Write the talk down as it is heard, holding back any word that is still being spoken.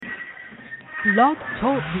Blog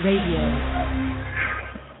Talk Radio.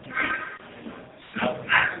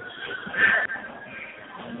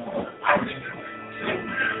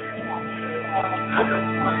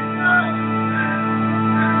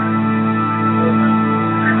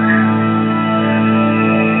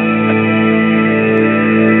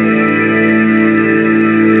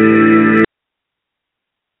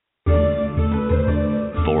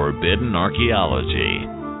 Forbidden archaeology,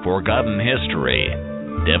 forgotten history,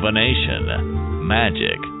 divination,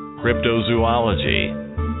 magic, cryptozoology,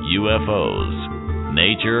 UFOs,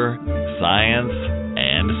 nature, science,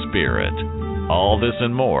 and spirit. All this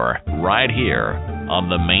and more right here on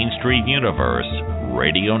the Main Street Universe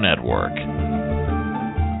Radio Network.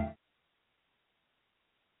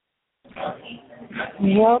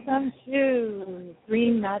 Welcome to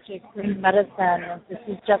Green Magic, Green Medicine. This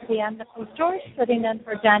is Jessie Ann Nichols George sitting in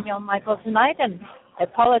for Daniel Michael tonight, and I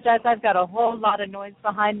apologize, I've got a whole lot of noise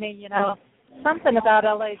behind me. You know, something about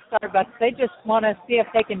LA Starbucks, they just want to see if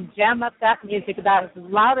they can jam up that music about as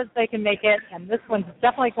loud as they can make it, and this one's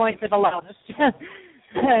definitely going for the loudest.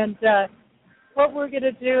 And what we're going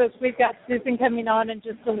to do is we've got Susan coming on in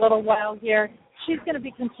just a little while here. She's going to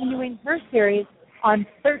be continuing her series on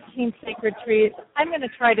 13 sacred trees. I'm going to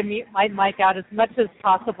try to mute my mic out as much as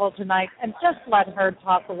possible tonight and just let her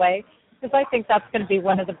talk away, because I think that's going to be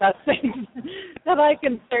one of the best things that I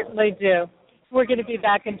can certainly do. We're going to be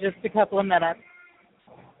back in just a couple of minutes.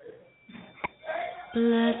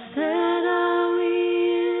 Blessed are we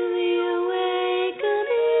in the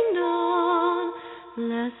awakening dawn.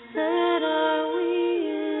 Blessed are we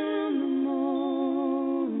in the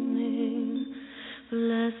morning.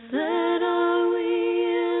 Blessed are we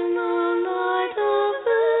in the light of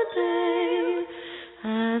the day,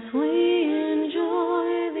 as we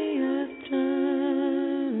enjoy the earth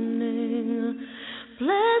turning. Blessed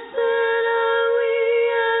are we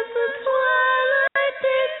as the twilight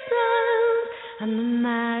descends, and the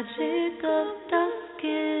magic of dusk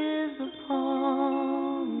is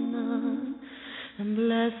upon us. And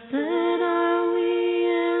blessed are we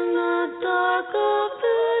in the dark of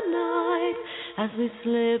the night, as we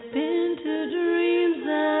slip into dreams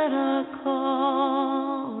that are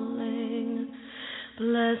calling.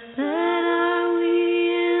 Blessed are we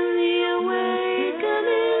in the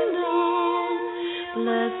awakening dawn.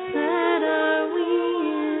 Blessed are we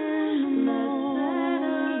in the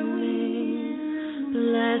morning.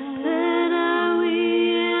 Blessed are we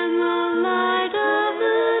in the light of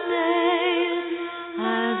the day,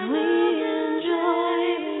 as we enjoy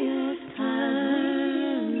the earth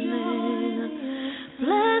turning.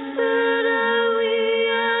 Blessed are we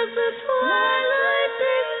as the twilight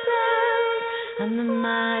descends, and the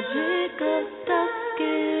magic of dusk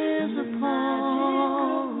is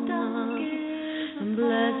upon us. And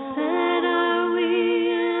blessed are we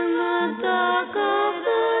in the dark of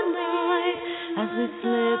the night, as we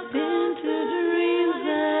slip into dreams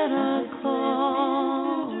that are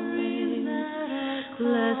calling.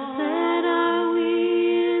 Blessed are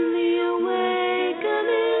we in the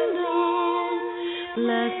awakening dawn.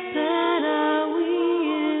 Blessed are we in the morning.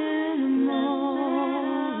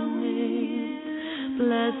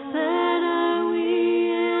 Blessed are we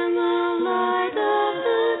in the light of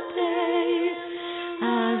the day,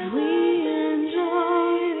 as we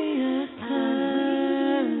enjoy the earth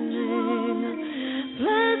turning.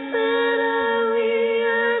 Blessed are we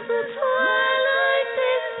as the twilight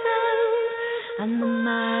descends, and the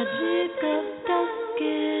magic of dusk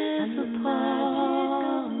is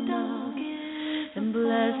upon us. And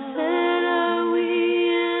blessed are we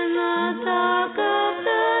in the dark of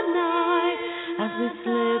the night, as we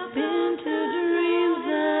slip into dreams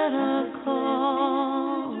that are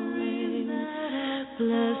calling.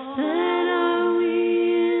 Blessed are we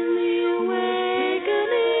in the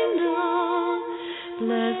awakening dawn.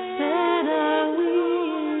 Blessed are we in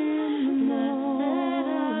the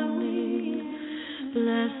morning.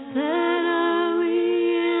 Blessed are we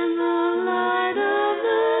in the light of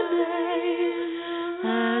the day,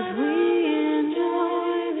 as we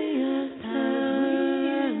enjoy the earth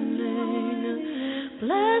turning.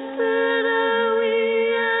 Blessed are we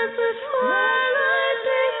as the twilight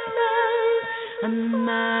descends, and the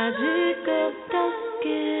magic of dusk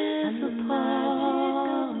is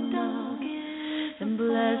upon us. And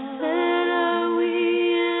blessed are we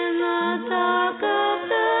in the dark of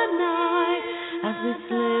the night, as we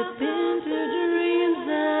slip into dreams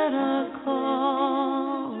that are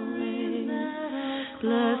calling.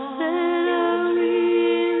 Blessed are we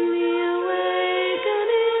in the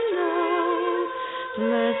awakening dawn.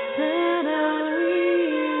 Blessed are we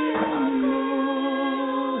in the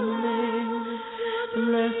morning.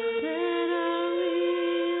 Blessed are we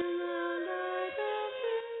in the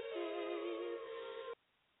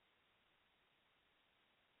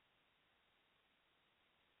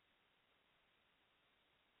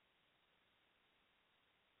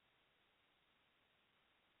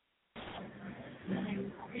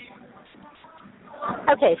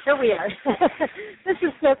Okay, here we are. This is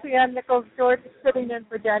Jesse Ann Nichols George sitting in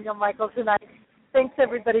for Daniel Michael tonight. Thanks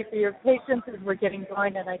everybody for your patience as we're getting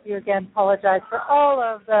going, and I do again apologize for all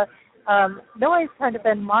of the noise kind of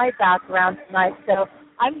in my background tonight. So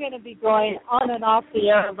I'm going to be going on and off the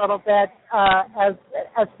air a little bit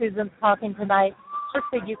as Susan's talking tonight, just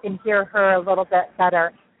so you can hear her a little bit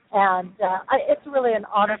better. And it's really an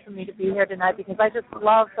honor for me to be here tonight because I just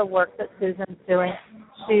love the work that Susan's doing.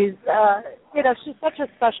 She's, she's such a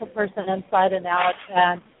special person inside and out,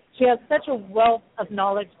 and she has such a wealth of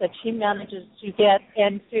knowledge that she manages to get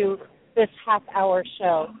into this half-hour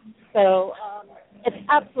show. So it's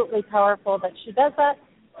absolutely powerful that she does that,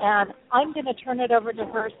 and I'm going to turn it over to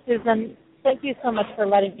her. Susan, thank you so much for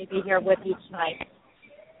letting me be here with you tonight.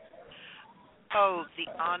 Oh,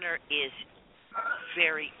 the honor is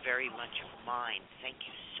very, very much mine. Thank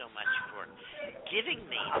you so much for giving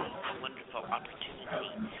me this wonderful opportunity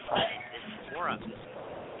in this forum to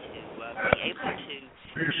be able to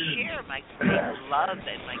share my great love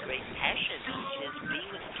and my great passion, which is being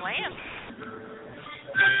with plants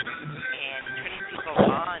and turning people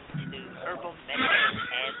on to herbal medicine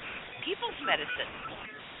and people's medicine.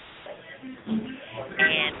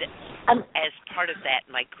 And as part of that,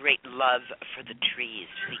 my great love for the trees,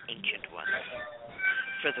 for the ancient ones,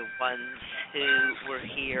 for the ones who were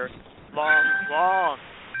here long, long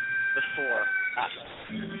before us,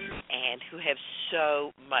 and who have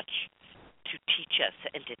so much to teach us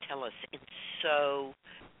and to tell us in so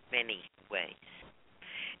many ways.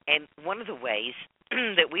 And one of the ways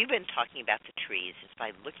that we've been talking about the trees is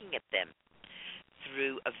by looking at them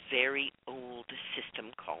through a very old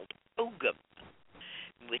system called Ogham,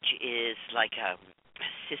 which is like a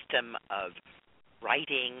system of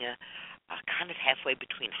writing kind of halfway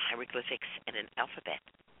between hieroglyphics and an alphabet.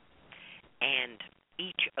 And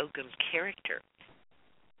each Ogham character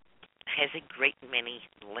has a great many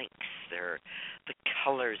links. There are the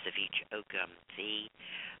colors of each Ogham, the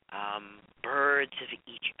birds of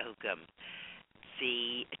each Ogham,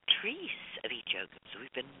 the trees of each Ogham. So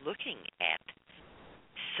we've been looking at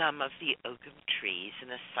some of the Ogham trees in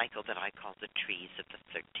a cycle that I call the trees of the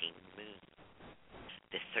 13 moons.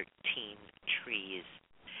 The 13 trees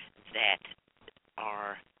that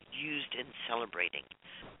are used in celebrating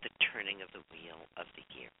the turning of the wheel of the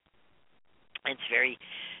year. And it's very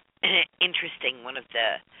interesting. One of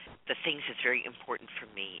the things that's very important for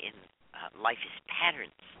me in life is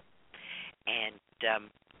patterns. And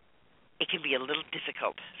it can be a little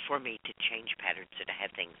difficult for me to change patterns or to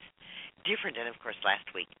have things different. And, of course, last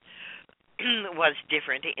week was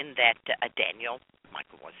different in that Daniel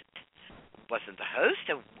Michael wasn't the host.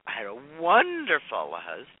 I had a wonderful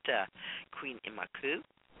host, Queen Imaku,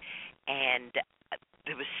 and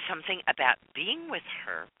there was something about being with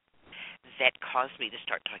her that caused me to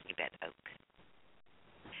start talking about oak,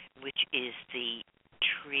 which is the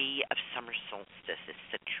tree of summer solstice. It's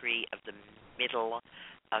the tree of the middle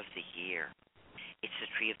of the year. It's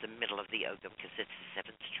the tree of the middle of the Ogham because it's the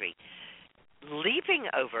seventh tree. Leaping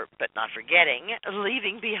over, but not forgetting,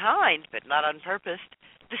 leaving behind, but not on purpose,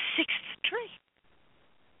 the sixth tree.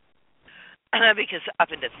 Because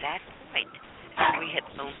up until that point, we had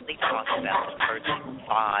only talked about the first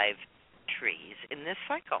 5 trees in this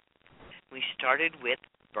cycle. We started with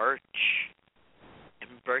birch. And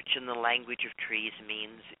birch in the language of trees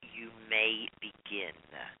means you may begin.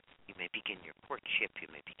 You may begin your courtship, you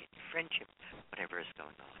may begin your friendship, whatever is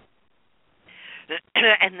going on.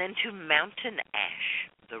 And then to mountain ash,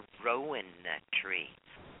 the rowan tree,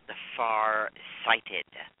 the far-sighted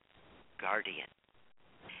guardian.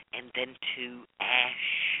 And then to ash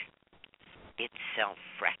itself,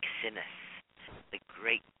 Fraxinus, the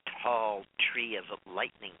great tall tree of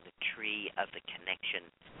lightning, the tree of the connection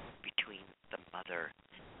between the mother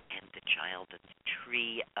and the child, and the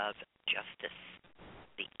tree of justice,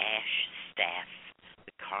 the ash staff,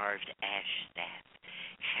 the carved ash staff,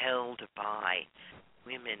 held by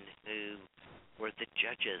women who were the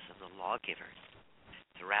judges and the lawgivers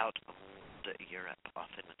throughout old Europe,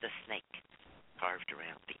 often with a snake carved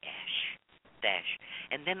around the ash stash.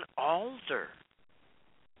 And then alder,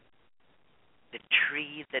 the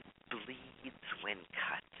tree that bleeds when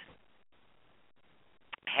cut.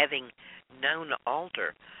 Having known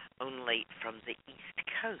alder only from the East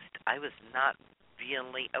Coast, I was not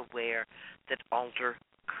really aware that alder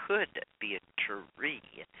could be a tree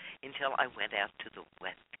until I went out to the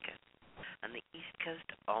West Coast. On the East Coast,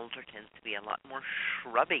 alder tends to be a lot more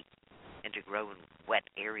shrubby and to grow in wet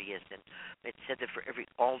areas. And it's said that for every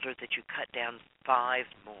alder that you cut down, 5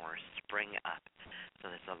 more spring up. So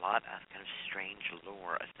there's a lot of kind of strange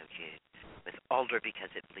lore associated with alder because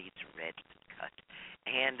it bleeds red when cut,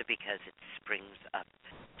 and because it springs up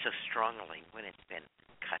so strongly when it's been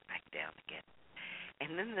cut back down again.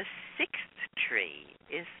 And then the sixth tree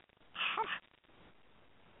is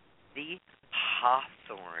the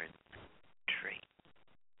hawthorn tree.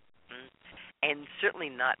 And certainly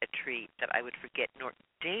not a tree that I would forget nor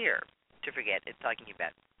dare to forget in talking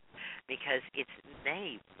about, because its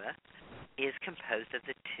name is composed of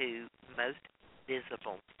the two most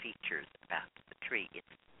visible features about the tree: its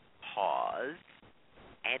haws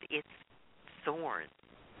and its thorns.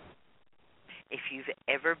 If you've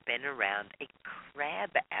ever been around a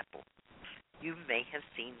crab apple, you may have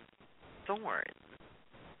seen thorns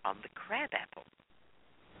on the crab apple.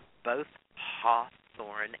 Both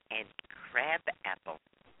hawthorn and crab apple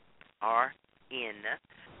are in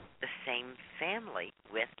the same family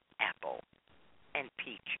with apple and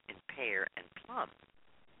peach and pear and plum.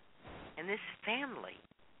 And this family,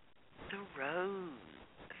 the rose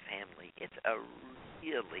family, it's a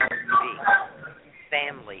really big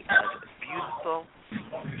family of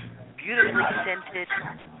beautifully scented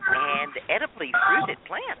and edibly fruited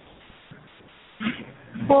plants.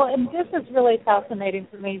 Well, and this is really fascinating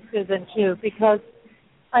for me, Susan, too, because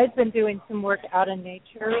I've been doing some work out in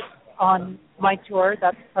nature on my tour.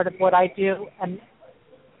 That's part of what I do. And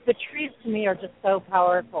the trees, to me, are just so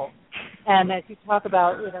powerful. And as you talk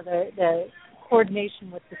about, the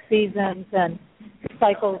coordination with the seasons and the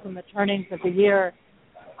cycles and the turnings of the year,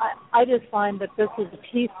 I just find that this is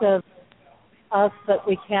a piece of us that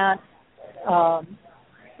we can't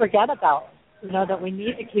forget about. That we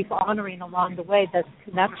need to keep honoring along the way, this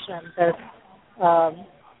connection,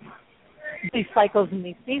 these cycles and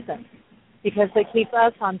these seasons, because they keep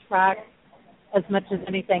us on track as much as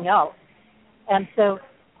anything else. And so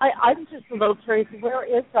I'm just a little curious, where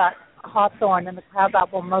is that hawthorn and the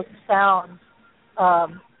crabapple most found,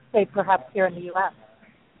 say, perhaps here in the U.S.?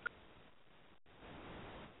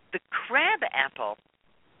 The crabapple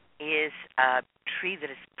is a tree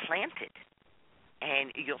that is planted,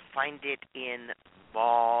 and you'll find it in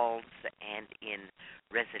malls and in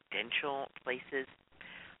residential places.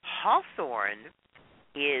 Hawthorn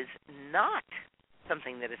is not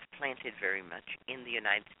something that is planted very much in the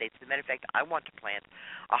United States. As a matter of fact, I want to plant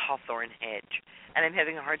a hawthorn hedge, and I'm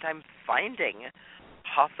having a hard time finding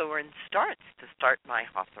hawthorn starts to start my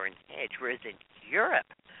hawthorn hedge, whereas in Europe,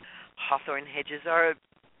 hawthorn hedges are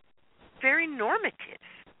very normative.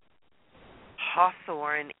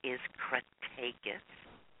 Hawthorn is crataceous,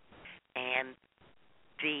 and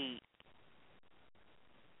the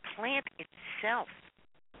plant itself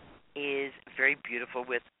is very beautiful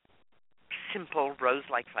with simple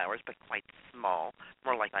rose-like flowers, but quite small,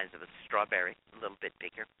 more like the size of a strawberry, a little bit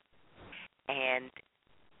bigger. And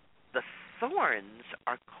the thorns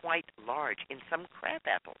are quite large. In some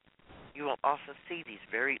crabapples, you will also see these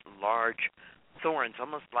very large thorns,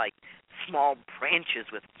 almost like small branches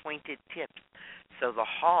with pointed tips. So the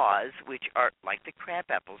haws, which are like the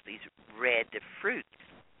crabapples, these red fruits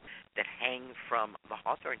that hang from the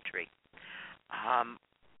hawthorn tree,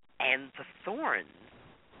 and the thorns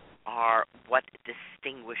are what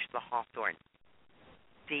distinguish the hawthorn.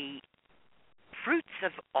 The fruits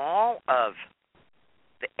of all of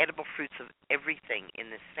the edible fruits of everything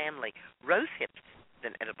in this family, rose hips is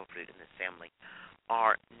an edible fruit in this family,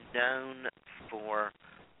 are known for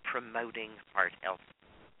promoting heart health,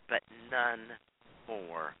 but none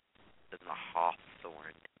more than the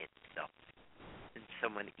hawthorn itself. And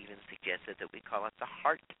someone even suggested that we call it the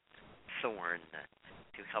heart thorn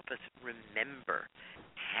to help us remember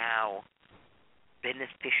how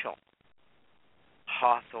beneficial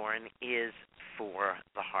hawthorn is for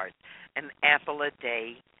the heart. An apple a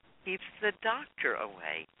day keeps the doctor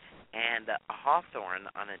away, and a hawthorn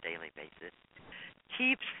on a daily basis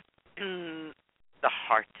keeps the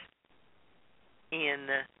heart in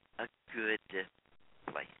a good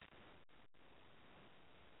place.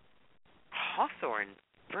 Hawthorn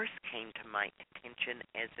first came to my attention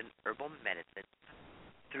as an herbal medicine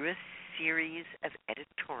through a series of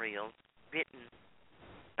editorials written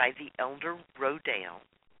by the elder Rodale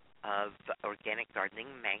of Organic Gardening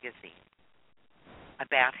magazine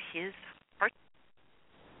about his heart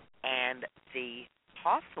and the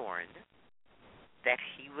hawthorn that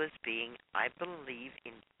he was being, I believe,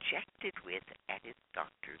 injected with at his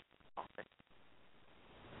doctor's office.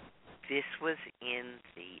 This was in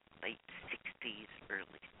the late 60s,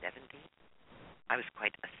 early 70s. I was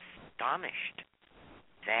quite astonished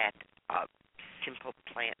that a simple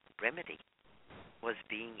plant remedy was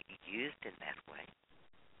being used in that way.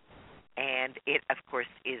 And it, of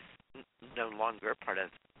course, is no longer part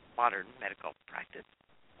of modern medical practice,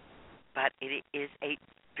 but it is a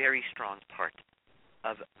very strong part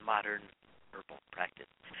of modern herbal practice.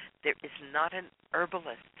 There is not an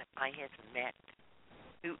herbalist that I have met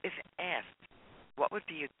who, if asked what would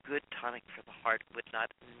be a good tonic for the heart, would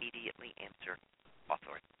not immediately answer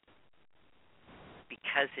hawthorn.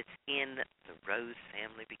 Because it's in the rose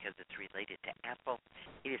family, because it's related to apple,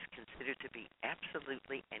 it is considered to be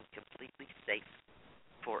absolutely and completely safe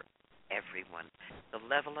for everyone. The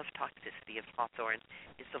level of toxicity of hawthorn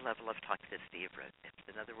is the level of toxicity of rose hips.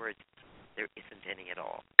 In other words, there isn't any at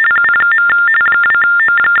all.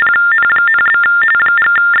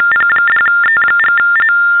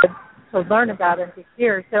 To learn about and to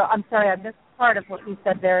hear. So I'm sorry, I missed part of what you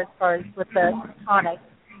said there as far as with the tonic.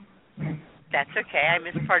 That's okay. I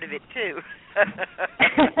missed part of it too.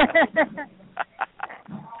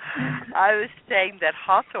 I was saying that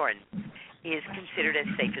hawthorn is considered as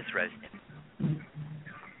safe as rosehip.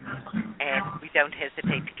 And we don't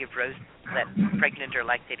hesitate to give rose that pregnant or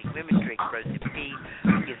lactating women drink rosehip tea.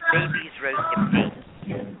 We give babies rosehip tea.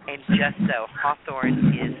 And just so,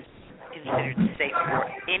 hawthorn is considered safe for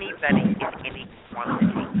anybody in any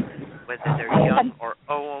quantity, whether they're young or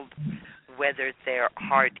old, whether their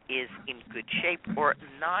heart is in good shape or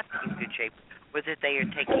not in good shape, whether they are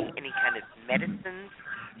taking any kind of medicines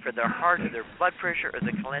for their heart or their blood pressure or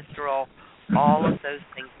the cholesterol. All of those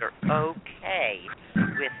things are okay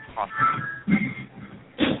with hawthorn.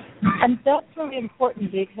 And that's really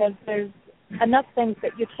important because there's enough things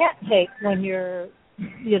that you can't take when you're,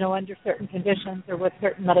 under certain conditions or with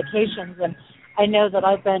certain medications. And I know that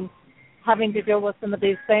I've been having to deal with some of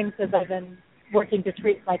these things as I've been working to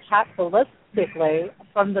treat my cat holistically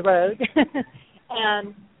from the road.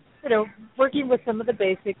 And, working with some of the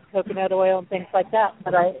basics, coconut oil and things like that.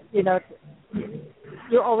 But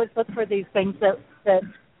you always look for these things that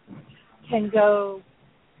can go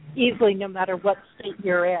easily no matter what state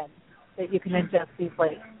you're in, that you can ingest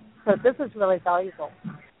easily. So this is really valuable.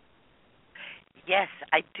 Yes,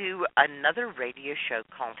 I do another radio show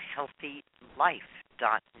called HealthyLife.net.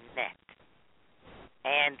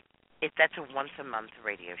 And that's a once-a-month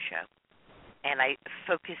radio show. And I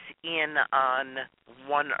focus in on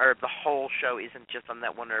one herb. The whole show isn't just on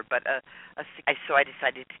that one herb, but so I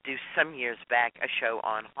decided to do some years back a show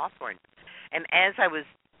on hawthorn. And as I was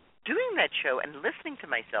doing that show and listening to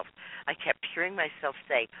myself, I kept hearing myself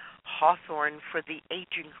say, hawthorn for the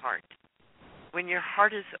aging heart. When your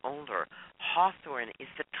heart is older, hawthorn is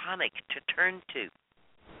the tonic to turn to.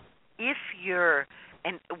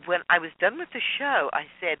 And when I was done with the show, I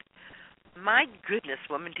said, my goodness,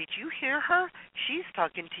 woman, did you hear her? She's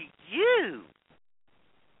talking to you.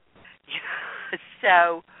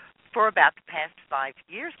 So for about the past 5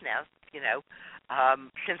 years now,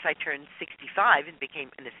 since I turned 65 and became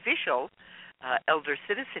an official elder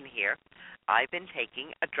citizen here, I've been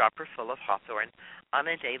taking a dropper full of hawthorn on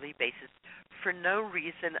a daily basis for no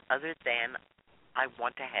reason other than I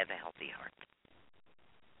want to have a healthy heart.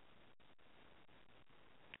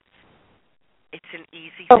 It's an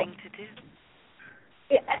easy thing to do.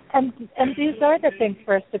 And these are the things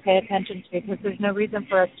for us to pay attention to, because there's no reason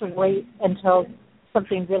for us to wait until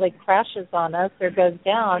something really crashes on us or goes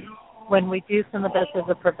down. When we do some of this as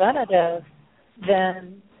a preventative,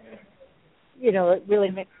 then, it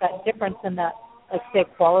really makes that difference in that, like, say,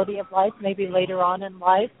 quality of life, maybe later on in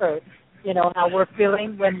life, or, how we're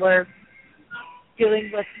feeling when we're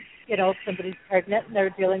dealing with, somebody's pregnant and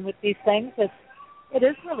they're dealing with these things. It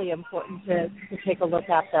is really important to take a look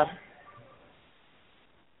at them.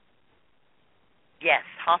 Yes,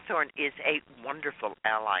 hawthorn is a wonderful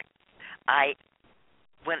ally.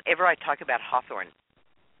 Whenever I talk about hawthorn,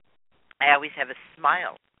 I always have a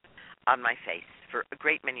smile on my face for a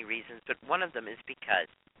great many reasons, but one of them is because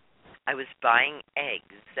I was buying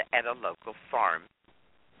eggs at a local farm,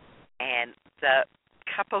 and the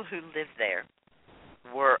couple who lived there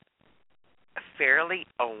were fairly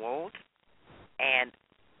old and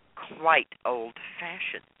quite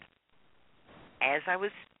old-fashioned. As I was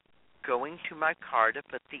going to my car to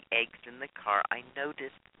put the eggs in the car, I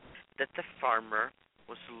noticed that the farmer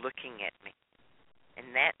was looking at me.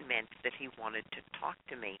 And that meant that he wanted to talk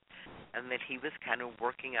to me and that he was kind of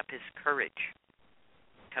working up his courage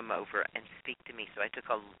to come over and speak to me. So I took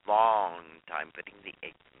a long time putting the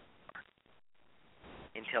eggs in the car,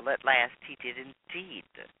 until at last he did indeed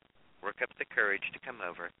work up the courage to come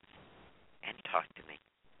over and talk to me.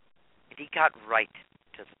 And he got right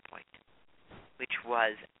to the point, which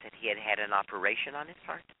was that he had had an operation on his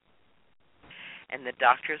heart, and the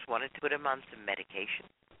doctors wanted to put him on some medication,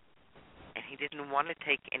 and he didn't want to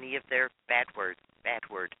take any of their bad word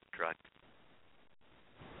drugs.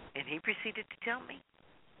 And he proceeded to tell me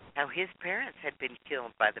how his parents had been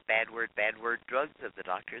killed by the bad word drugs of the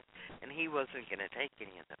doctors, and he wasn't going to take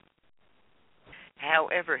any of them.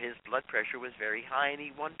 However, his blood pressure was very high, and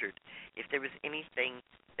he wondered if there was anything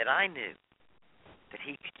that I knew that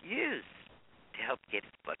he could use to help get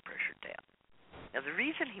his blood pressure down. Now, the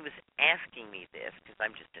reason he was asking me this, because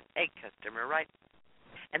I'm just an egg customer, right?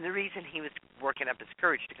 And the reason he was working up his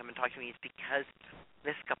courage to come and talk to me is because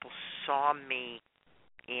this couple saw me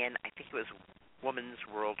in, I think it was Woman's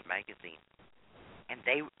World magazine, and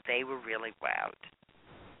they were really wowed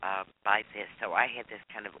by this. So I had this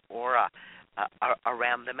kind of aura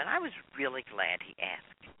around them, and I was really glad he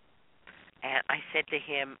asked. And I said to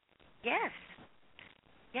him, yes,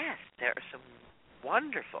 there are some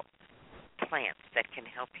wonderful plants that can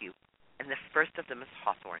help you, and the first of them is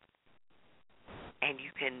hawthorn. And you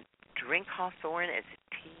can drink hawthorn as a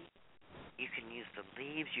tea. You can use the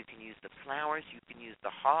leaves, you can use the flowers, you can use the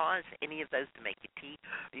haws, any of those to make a tea,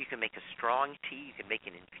 or you can make a strong tea, you can make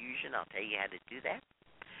an infusion. I'll tell you how to do that.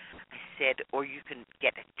 I said, or you can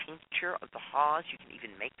get a tincture of the haws. You can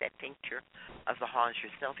even make that tincture of the haws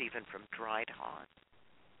yourself, even from dried haws.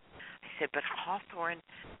 I said, but hawthorn,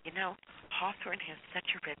 hawthorn has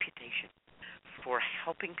such a reputation for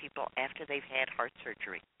helping people after they've had heart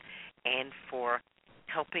surgery, and for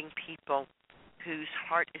helping people whose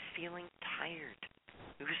heart is feeling tired,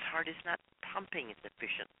 whose heart is not pumping as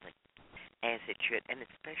efficiently as it should, and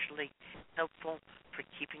especially helpful for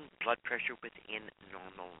keeping blood pressure within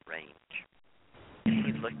normal range. And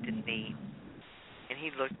he looked at me, and he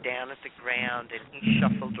looked down at the ground, and he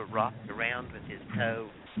shuffled a rock around with his toe,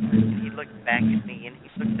 and he looked back at me, and he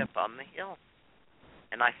looked up on the hill.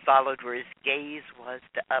 And I followed where his gaze was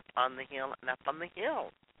to up on the hill, and up on the hill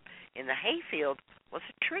in the hayfield was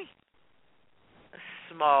a tree. A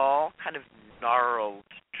small, kind of gnarled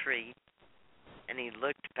tree. And he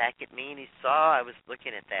looked back at me, and he saw I was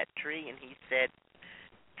looking at that tree, and he said,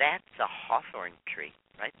 that's a hawthorn tree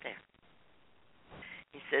right there.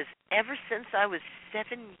 He says, ever since I was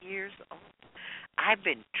 7 years old, I've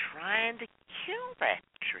been trying to kill that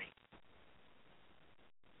tree.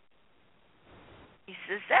 He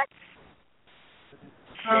says, that's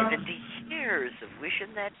 70 years of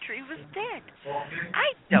wishing that tree was dead.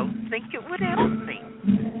 I don't think it would help me.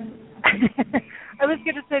 I was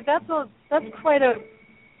going to say that's quite a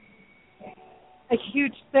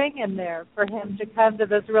huge thing in there for him to come to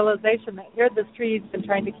this realization that here this tree he's been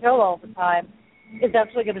trying to kill all the time is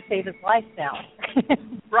actually going to save his life now.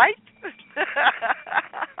 Right?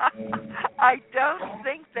 I don't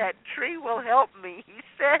think that tree will help me, he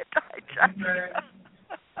said.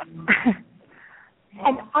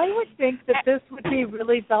 And I would think that this would be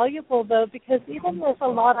really valuable, though, because even with a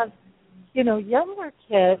lot of, younger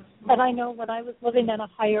kids, and I know when I was living in a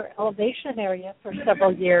higher elevation area for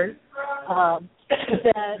several years,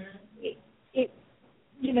 that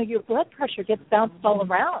your blood pressure gets bounced all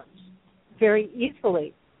around very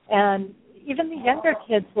easily. And even the younger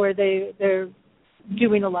kids where they're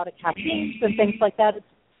doing a lot of caffeine and things like that, it's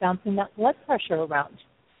bouncing that blood pressure around.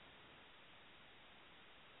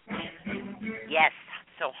 Yes,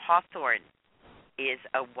 so hawthorn is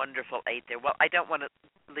a wonderful aid there. Well, I don't want to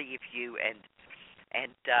leave you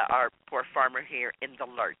and our poor farmer here in the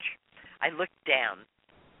lurch. I looked down,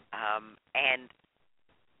 and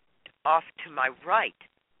off to my right,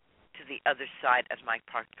 to the other side of my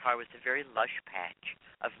parked car, was a very lush patch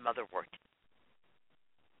of motherwort.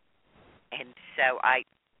 And so I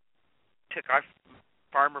took our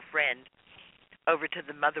farmer friend over to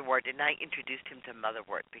the motherwort, and I introduced him to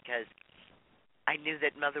motherwort because I knew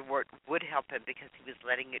that motherwort would help him because he was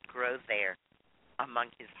letting it grow there among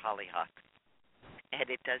his hollyhocks. And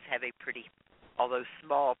it does have a pretty, although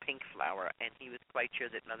small, pink flower, and he was quite sure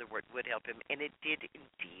that motherwort would help him, and it did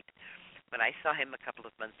indeed. When I saw him a couple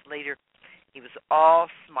of months later, he was all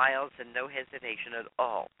smiles and no hesitation at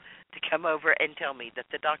all to come over and tell me that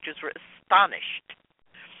the doctors were astonished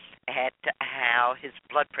at how his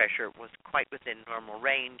blood pressure was quite within normal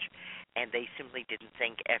range, and they simply didn't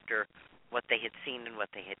think after what they had seen and what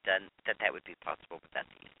they had done that would be possible without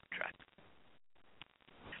the use of drugs.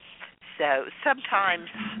 So sometimes,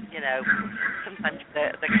 sometimes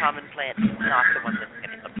the common plant is not the one that's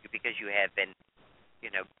going to help you because you have been,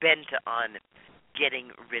 bent on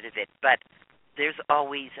getting rid of it. But there's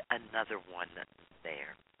always another one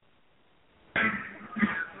there.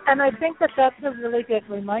 And I think that that's a really good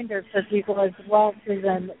reminder for people as well,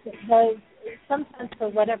 Susan, because sometimes for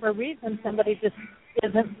whatever reason somebody just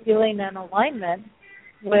isn't feeling in alignment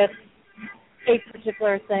with a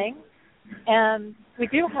particular thing. And we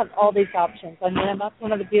do have all these options. I mean, and that's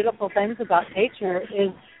one of the beautiful things about nature is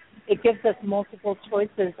it gives us multiple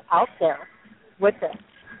choices out there with it.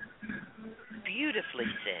 Beautifully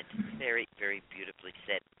said. Very, very beautifully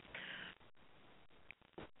said.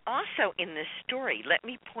 Also, in this story, let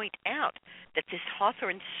me point out that this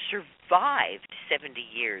hawthorn survived 70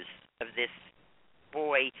 years of this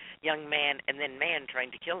boy, young man, and then man trying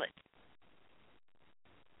to kill it.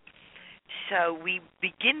 So we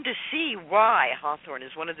begin to see why hawthorn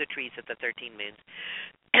is one of the trees of the 13 moons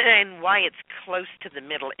and why it's close to the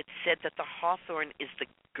middle. It's said that the hawthorn is the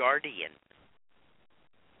guardian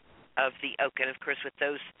of the oak. And, of course, with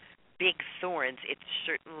those big thorns, it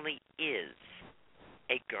certainly is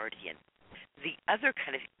a guardian. The other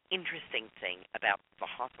kind of interesting thing about the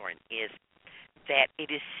hawthorn is that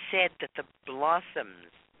it is said that the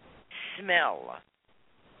blossoms smell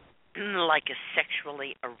like a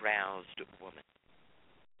sexually aroused woman.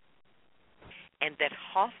 And that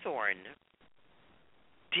hawthorn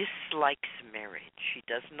dislikes marriage. She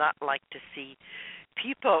does not like to see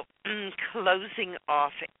people closing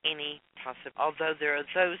off any possible, although there are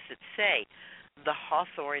those that say the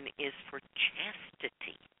hawthorn is for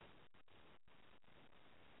chastity.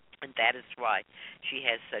 And that is why she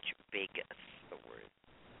has such big thorns.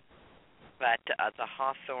 But the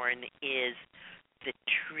hawthorn is the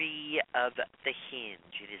tree of the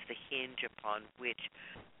hinge. It is the hinge upon which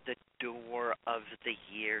the door of the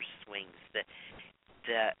year swings.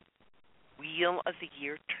 The wheel of the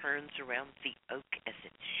year turns around the oak as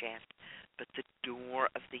its shaft, but the door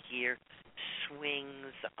of the year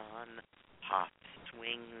swings on hawthorn.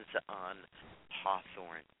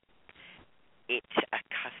 It's a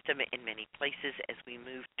custom in many places as we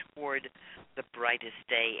move toward the brightest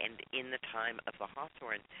day and in the time of the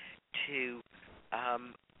hawthorn to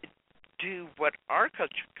do what our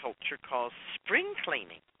culture calls spring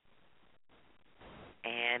cleaning.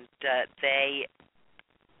 And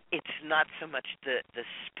it's not so much the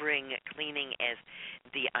spring cleaning as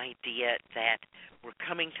the idea that we're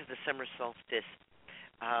coming to the summer solstice.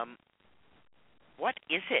 What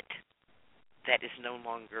is it that is no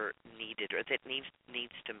longer needed or that needs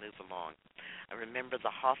to move along? I remember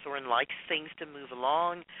the hawthorn likes things to move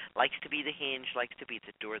along, likes to be the hinge, likes to be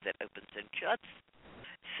the door that opens and shuts,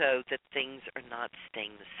 so that things are not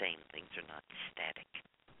staying the same, things are not static.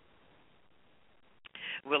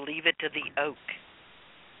 We'll leave it to the oak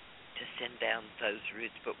to send down those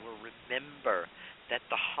roots, but we'll remember that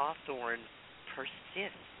the hawthorn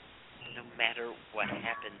persists no matter what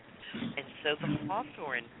happens. And so the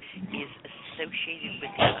hawthorn is associated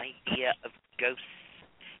with the idea of ghosts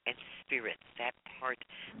and spirits, that part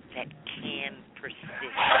that can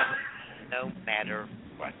persist no matter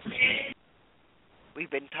what. We've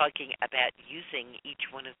been talking about using each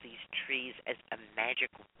one of these trees as a magic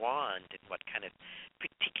wand and what kind of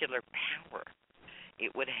particular power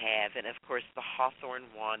it would have. And, of course, the hawthorn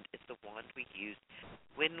wand is the wand we use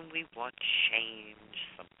when we want to change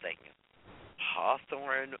something.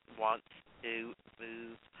 Hawthorn wants to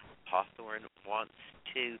move. Hawthorn wants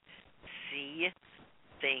to see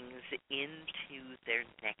things into their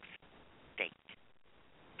next state.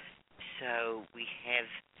 So we have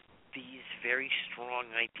these very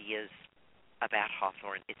strong ideas about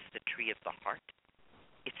hawthorn. It's the tree of the heart.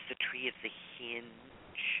 It's the tree of the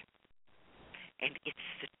hinge. And it's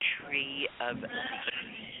the tree of the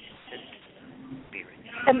spirit.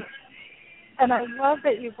 And I love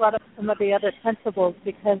that you brought up some of the other principles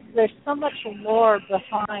because there's so much lore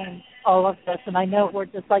behind all of this. And I know we're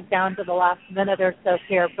just like down to the last minute or so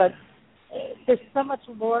here, but there's so much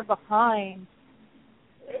lore behind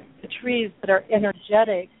the trees that are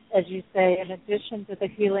energetic, as you say, in addition to the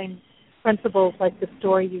healing principles like the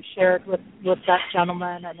story you shared with that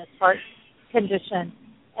gentleman and his heart condition.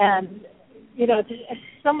 And, you know, it's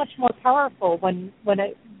so much more powerful when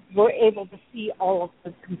we're able to see all of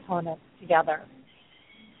those components together.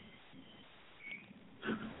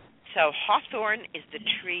 So hawthorn is the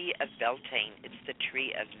tree of Beltane. It's the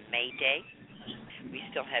tree of May Day. We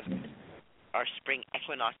still have our spring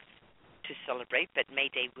equinox to celebrate, but May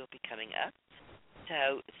Day will be coming up.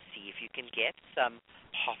 So see if you can get some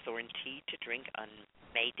hawthorn tea to drink on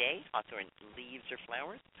May Day, hawthorn leaves or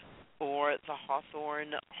flowers, or the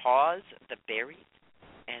hawthorn haws, the berries,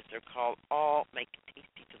 as they're called, all make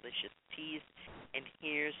tasty, delicious teas. And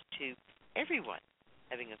here's to everyone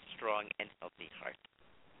having a strong and healthy heart.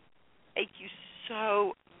 Thank you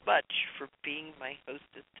so much for being my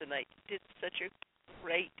hostess tonight. You did such a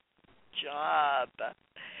great job.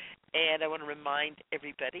 And I want to remind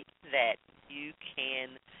everybody that you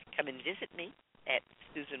can come and visit me at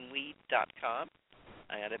SusanWeed.com.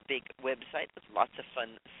 I got a big website with lots of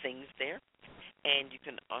fun things there. And you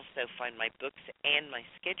can also find my books and my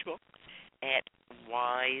schedule at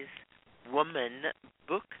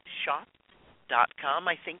wisewomanbookshop.com. wisewoman.com.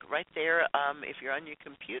 I think right there, if you're on your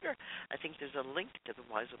computer, I think there's a link to the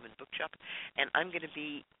Wise Woman Bookshop. And I'm going to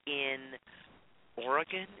be in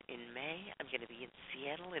Oregon in May. I'm going to be in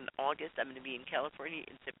Seattle in August. I'm going to be in California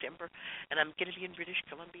in September. And I'm going to be in British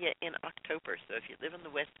Columbia in October. So if you live on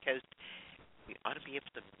the West Coast, we ought to be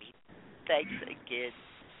able to meet. Thanks again,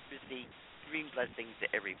 Chrissy. Dream blessings to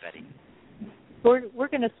everybody. We're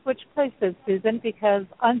going to switch places, Susan, because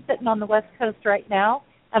I'm sitting on the West Coast right now,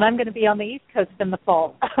 and I'm going to be on the East Coast in the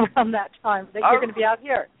fall around that time. That you're going to be out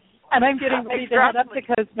here. And I'm getting ready to head up the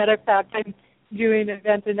coast. Matter of fact, I'm doing an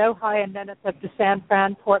event in Ojai, and then it's up to San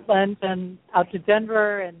Fran, Portland, and out to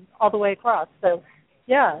Denver, and all the way across. So,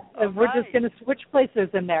 yeah, we're just going to switch places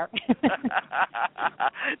in there.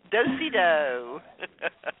 Do-si-do.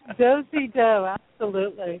 Do-si-do,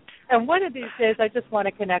 absolutely. And one of these days, I just want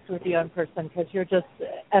to connect with you in person because you're just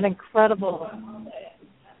an incredible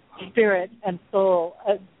spirit and soul,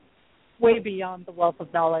 way beyond the wealth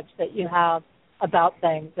of knowledge that you have about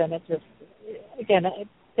things. And it just, again,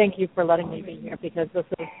 thank you for letting me be here because this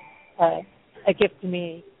is a gift to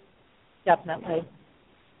me, definitely.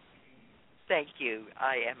 Thank you.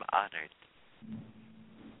 I am honored.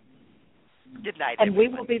 Good night, and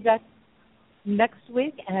everyone. we will be back next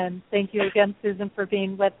week. And thank you again, Susan, for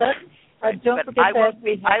being with us. Don't forget that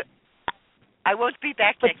we have... I won't be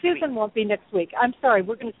back But next week. Susan won't be next week. I'm sorry.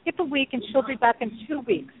 We're going to skip a week, and she'll be back in 2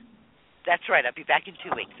 weeks. That's right. I'll be back in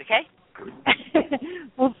 2 weeks, okay?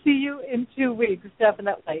 We'll see you in 2 weeks,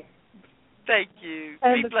 definitely. Thank you.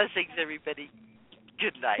 Green blessings, everybody.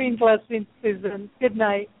 Good night. Green blessings, Susan. Good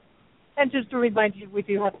night. And just to remind you, we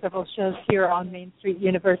do have several shows here on Main Street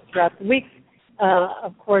Universe throughout the week.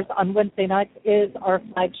 Of course, on Wednesday nights is our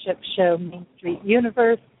flagship show, Main Street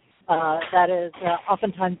Universe. That is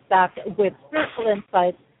oftentimes backed with spiritual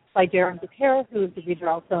insights by Darren Bucher, who is the reader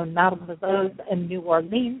also in Madame Laveau's in New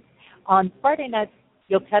Orleans. On Friday nights,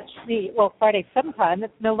 you'll catch me, Friday sometime.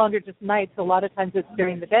 It's no longer just nights. A lot of times it's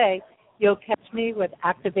during the day. You'll catch me with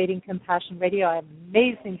Activating Compassion Radio. I have an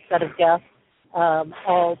amazing set of guests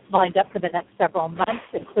all lined up for the next several months,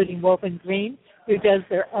 including Woven Green, who does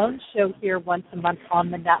their own show here once a month on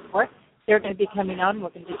the network. They're going to be coming on.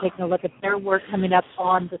 We're going to be taking a look at their work coming up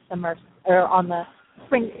on the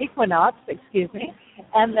spring equinox,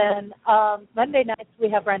 And then Monday nights we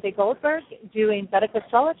have Randy Goldberg doing Vedic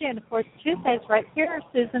astrology, and of course Tuesdays right here,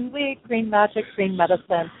 Susan Lee, Green Magic, Green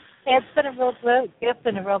Medicine. Hey, it's been a real gift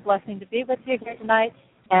and a real blessing to be with you here tonight,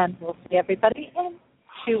 and we'll see everybody in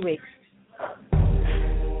 2 weeks.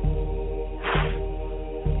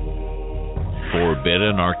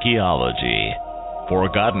 Forbidden archaeology,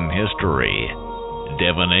 forgotten history,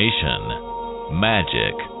 divination,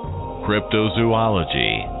 magic,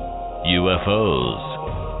 cryptozoology, UFOs,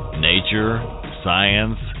 nature,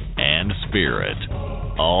 science, and spirit.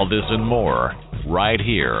 All this and more right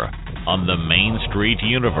here on the Main Street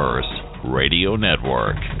Universe Radio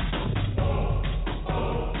Network.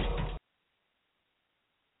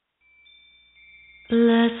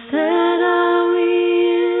 Blessed are we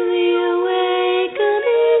in the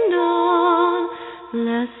awakening dawn.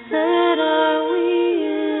 Blessed are we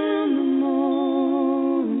in the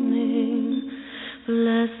morning.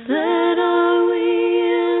 Blessed are we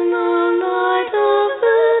in the light of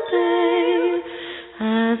the day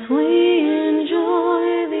as we enjoy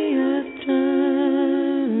the earth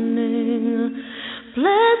turning.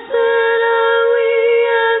 Blessed are we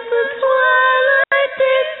as the twilight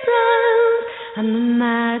descends and the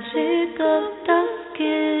magic of dusk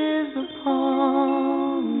is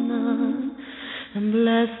upon us. And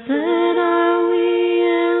blessed are we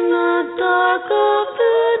in the dark of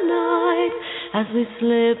the night as we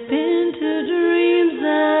slip into dreams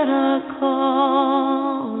that are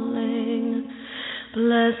calling.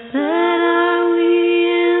 Blessed are we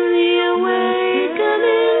in the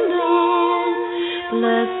awakening dawn.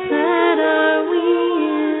 Blessed are we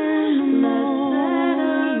in the morning.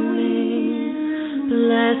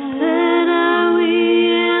 Blessed are we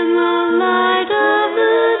in the light of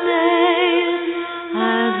the day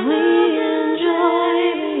as we enjoy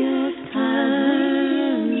the earth turning.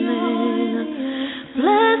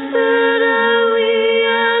 Blessed are we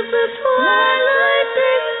as the twilight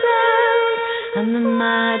descends and the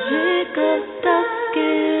magic of dusk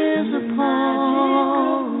is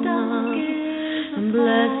upon us. And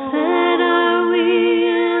blessed are we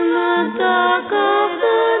in the dark of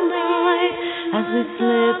the night as we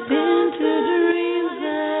slip in